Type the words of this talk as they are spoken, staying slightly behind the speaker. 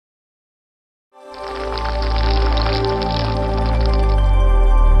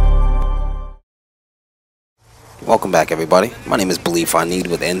Welcome back, everybody. My name is Belief I Need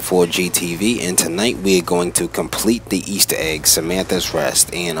with N4GTV, and tonight we are going to complete the Easter egg, Samantha's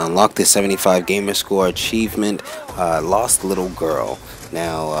Rest, and unlock the 75 gamer score achievement, Lost Little Girl.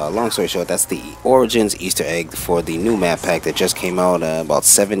 Now, long story short, that's the Origins Easter egg for the new map pack that just came out about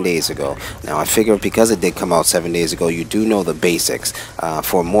 7 days ago. Now, I figure because it did come out 7 days ago, you do know the basics.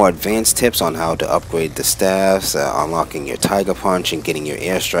 For more advanced tips on how to upgrade the staffs, unlocking your Tiger Punch, and getting your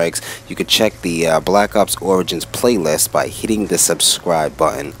airstrikes, you could check the Black Ops Origins playlist by hitting the subscribe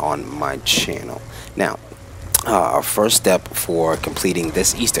button on my channel. Now, our first step for completing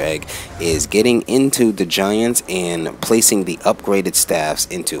this Easter egg is getting into the giants and placing the upgraded staffs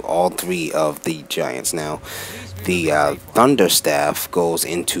into all three of the giants. Now, the Thunder Staff goes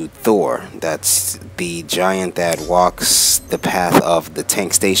into Thor. That's the giant that walks the path of the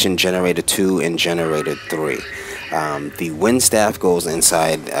Tank Station, Generator 2, and Generator 3. The Wind Staff goes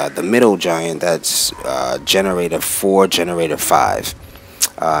inside the middle giant. That's Generator 4, Generator 5.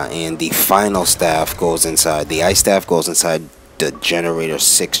 And the final staff goes inside, the ice staff goes inside the Generator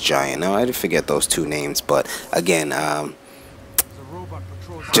 6 giant. Now, I did forget those two names, but again,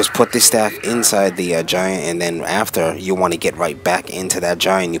 just put the staff inside the giant, and then after, you want to get right back into that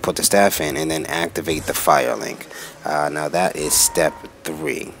giant, you put the staff in, and then activate the fire link. Now, that is step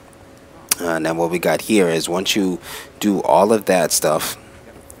 3. Now, what we got here is once you do all of that stuff,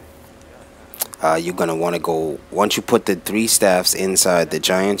 you're going to want to go, once you put the 3 staffs inside the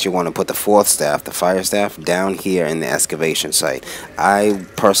giants, you want to put the 4th staff, the fire staff, down here in the excavation site. I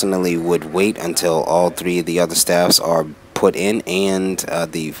personally would wait until all 3 of the other staffs are put in and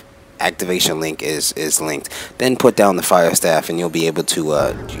the activation link is linked. Then put down the fire staff and you'll be able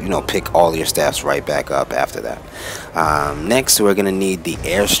to pick all your staffs right back up after that. Next, we're going to need the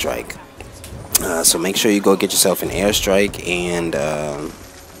airstrike. So make sure you go get yourself an airstrike, and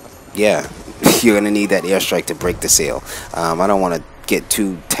yeah, you're going to need that airstrike to break the seal. I don't want to get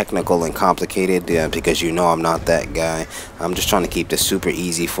too technical and complicated because you know I'm not that guy. I'm just trying to keep this super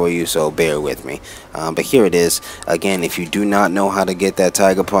easy for you, so bear with me. But here it is. Again, if you do not know how to get that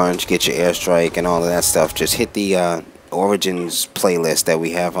Tiger Punch, get your airstrike and all of that stuff, just hit the Origins playlist that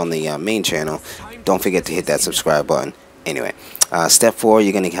we have on the main channel. Don't forget to hit that subscribe button. Anyway, step 4,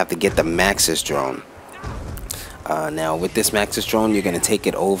 you're going to have to get the Maxis drone. Now, with this Maxis drone, you're going to take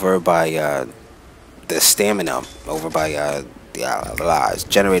it over by the stamina, over by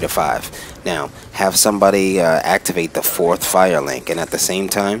Generator 5. Now, have somebody activate the 4th fire link, and at the same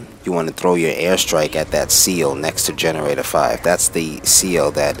time, you want to throw your airstrike at that seal next to Generator 5. That's the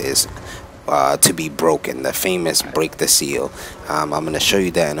seal that is to be broken, the famous break the seal. I'm going to show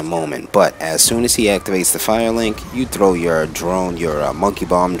you that in a moment, but as soon as he activates the fire link, you throw your drone, your monkey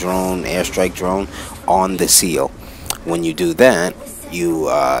bomb drone, airstrike drone, on the seal. When you do that, you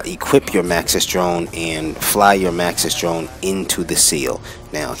equip your Maxis drone and fly your Maxis drone into the seal.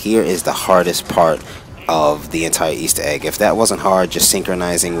 Now, here is the hardest part of the entire Easter egg. If that wasn't hard, just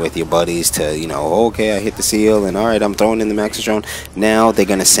synchronizing with your buddies to, okay, I hit the seal, and alright, I'm throwing in the Maxis drone. Now they're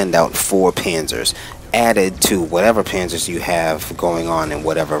going to send out 4 panzers, added to whatever panzers you have going on in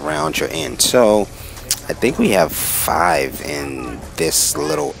whatever round you're in. So, I think we have 5 in this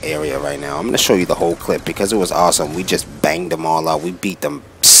little area right now. I'm going to show you the whole clip because it was awesome. We just banged them all out. We beat them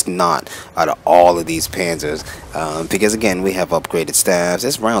snot out of all of these panzers because, again, we have upgraded staffs.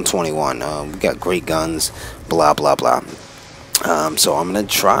 It's round 21. We got great guns, blah, blah, blah. So I'm going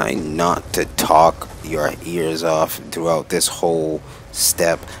to try not to talk your ears off throughout this whole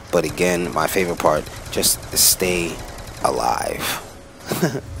step. But, again, my favorite part, just stay alive.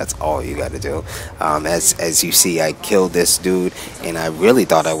 That's all you got to do. As you see, I killed this dude, and I really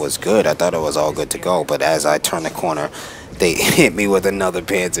thought I was good. I thought it was all good to go, but as I turned the corner, they hit me with another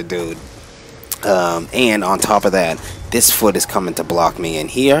panzer dude. And on top of that, this foot is coming to block me in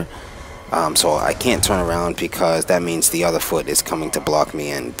here. So I can't turn around because that means the other foot is coming to block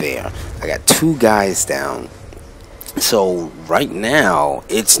me in there. I got 2 guys down. So right now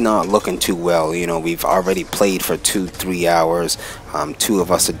it's not looking too well. We've already played for 2-3 hours. 2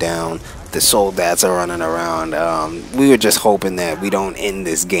 of us are down. The soldats are running around. We were just hoping that we don't end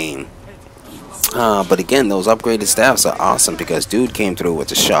this game. But again, those upgraded staffs are awesome because dude came through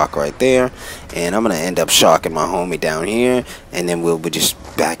with a shock right there, and I'm gonna end up shocking my homie down here, and then we'll be just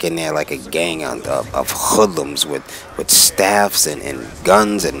back in there like a gang of hoodlums with staffs and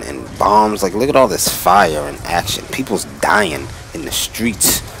guns and bombs. Like, look at all this fire and action. People's dying in the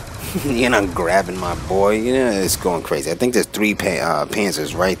streets. Grabbing my boy. It's going crazy. I think there's 3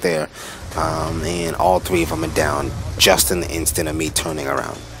 panzers right there, and all 3 of them are down just in the instant of me turning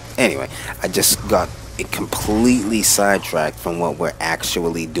around. Anyway, I just got completely sidetracked from what we're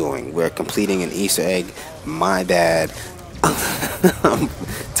actually doing. We're completing an Easter egg. My bad. I'm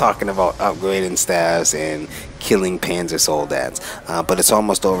talking about upgrading staffs and killing Panzer Soldads, but it's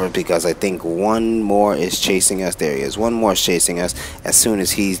almost over because I think one more is chasing us. There he is. One more is chasing us. As soon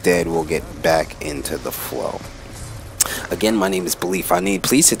as he's dead, we'll get back into the flow. Again, my name is Belief I Need.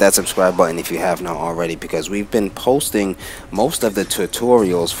 Please hit that subscribe button if you have not already, because we've been posting most of the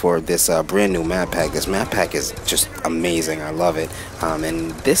tutorials for this brand new map pack. This map pack is just amazing. I love it.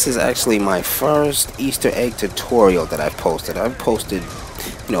 And this is actually my first Easter egg tutorial that I've posted. I've posted,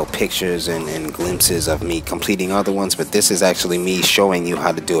 you know, pictures and glimpses of me completing other ones, but this is actually me showing you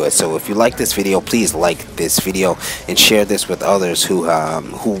how to do it. So if you like this video, please like this video and share this with others who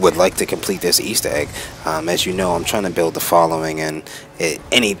would like to complete this Easter egg. As you know, I'm trying to build the following, and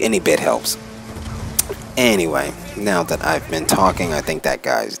any bit helps. Anyway, now that I've been talking, I think that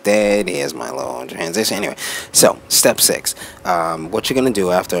guy's dead. Here's my little transition. Anyway, so step 6. What you're gonna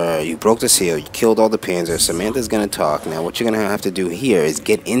do after you broke the seal, you killed all the Panzers, Samantha's gonna talk. Now what you're gonna have to do here is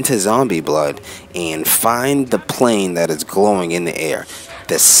get into zombie blood and find the plane that is glowing in the air.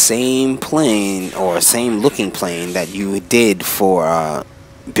 The same plane, or same looking plane, that you did for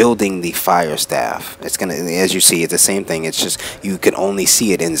building the fire staff. It's gonna, as you see, it's the same thing. It's just you can only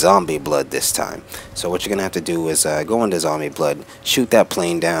see it in zombie blood this time. So what you're gonna have to do is go into zombie blood, shoot that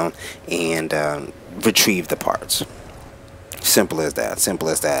plane down, and retrieve the parts. Simple as that. Simple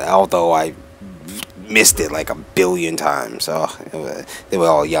as that. Although I missed it like a billion times, so they were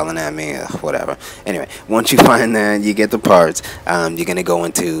all yelling at me, whatever. Anyway, once you find that, you get the parts, you're gonna go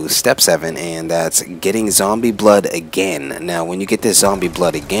into step 7, and that's getting zombie blood again. Now when you get this zombie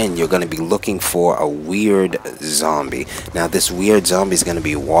blood again, you're gonna be looking for a weird zombie. Now this weird zombie is gonna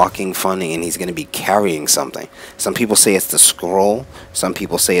be walking funny, and he's gonna be carrying something. Some people say it's the scroll, some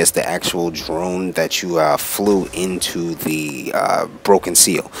people say it's the actual drone that you flew into the broken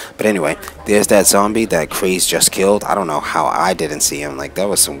seal. But anyway, there's that zombie that Craze just killed. I don't know how I didn't see him. Like, that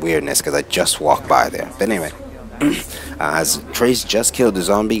was some weirdness because I just walked by there. But anyway, as Craze just killed the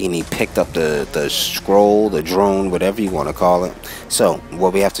zombie, and he picked up the scroll, the drone, whatever you want to call it. So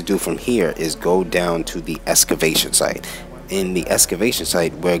what we have to do from here is go down to the excavation site. In the excavation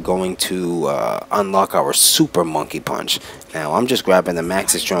site, we're going to unlock our super monkey punch. Now I'm just grabbing the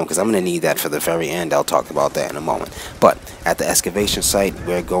Maxis drone because I'm going to need that for the very end. I'll talk about that in a moment. But at the excavation site,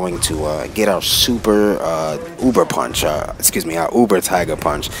 we're going to get our super uber punch, our uber tiger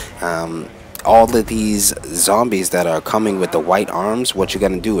punch. All of these zombies that are coming with the white arms, what you're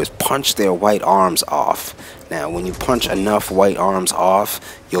going to do is punch their white arms off. Now when you punch enough white arms off,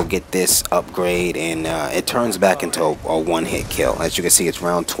 you'll get this upgrade, and it turns back into a one-hit kill. As you can see, it's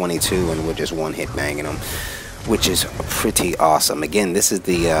round 22 and we're just one-hit banging them, which is pretty awesome. Again, this is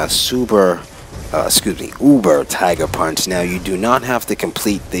the uber tiger punch. Now you do not have to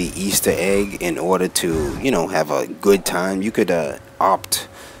complete the Easter egg in order to, you know, have a good time. You could opt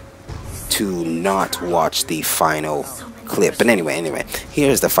to not watch the final clip. But anyway,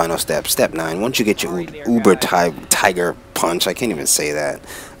 here's the final step. Step 9. Once you get your uber tiger punch, I can't even say that.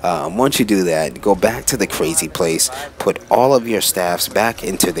 Once you do that, go back to the crazy place, put all of your staffs back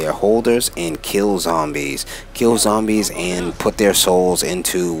into their holders, and kill zombies. Kill zombies and put their souls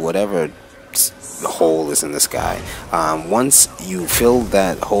into whatever the hole is in the sky. Once you fill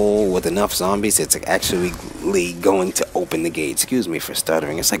that hole with enough zombies, it's actually going to open the gate. Excuse me for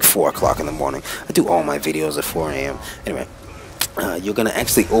stuttering. It's like 4 o'clock in the morning. I do all my videos at 4 a.m. Anyway, you're going to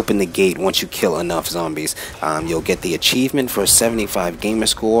actually open the gate once you kill enough zombies. You'll get the achievement for 75 gamer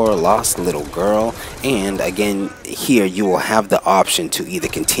score, lost little girl, and again, here you will have the option to either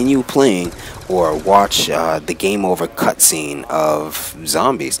continue playing or watch the game over cutscene of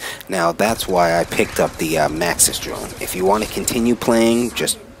zombies. Now that's why I picked up the Maxis drone. If you want to continue playing,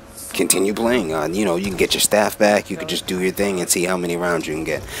 just continue playing. You know, you can get your staff back, you can just do your thing and see how many rounds you can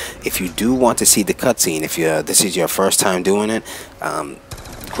get. If you do want to see the cutscene, if this is your first time doing it,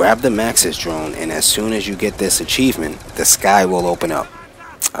 grab the Maxis drone, and as soon as you get this achievement, the sky will open up.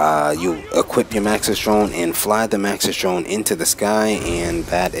 You equip your Maxis drone and fly the Maxis drone into the sky, and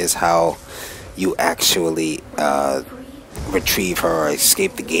that is how you actually retrieve her, or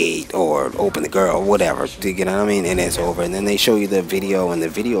escape the gate, or open the girl, or whatever. Do you get what I mean? And it's over. And then they show you the video, and the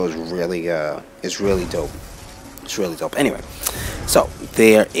video is really dope. It's really dope. Anyway, so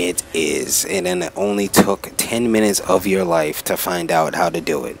there it is. And then it only took 10 minutes of your life to find out how to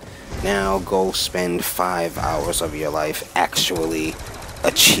do it. Now go spend 5 hours of your life actually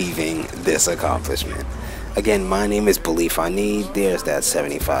achieving this accomplishment. Again, my name is Belief I Need. There's that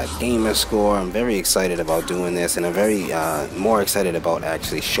 75 gamer score. I'm very excited about doing this, and I'm very more excited about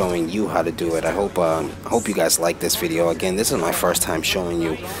actually showing you how to do it. I hope you guys like this video. Again, this is my first time showing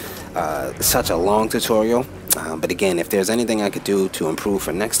you such a long tutorial. But again, if there's anything I could do to improve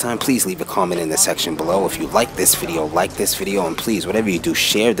for next time, please leave a comment in the section below. If you like this video, and please, whatever you do,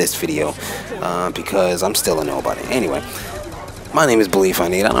 share this video, because I'm still a nobody. Anyway, my name is Belief I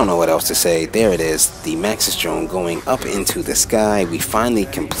Need. I don't know what else to say. There it is, the Maxis drone going up into the sky. We finally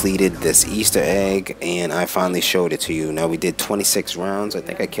completed this Easter egg, and I finally showed it to you. Now, we did 26 rounds. I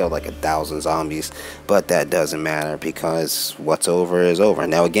think I killed like 1,000 zombies, but that doesn't matter because what's over is over.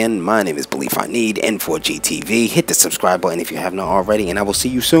 Now, again, my name is Belief I Need, N4GTV. Hit the subscribe button if you have not already, and I will see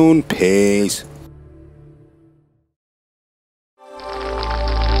you soon. Peace.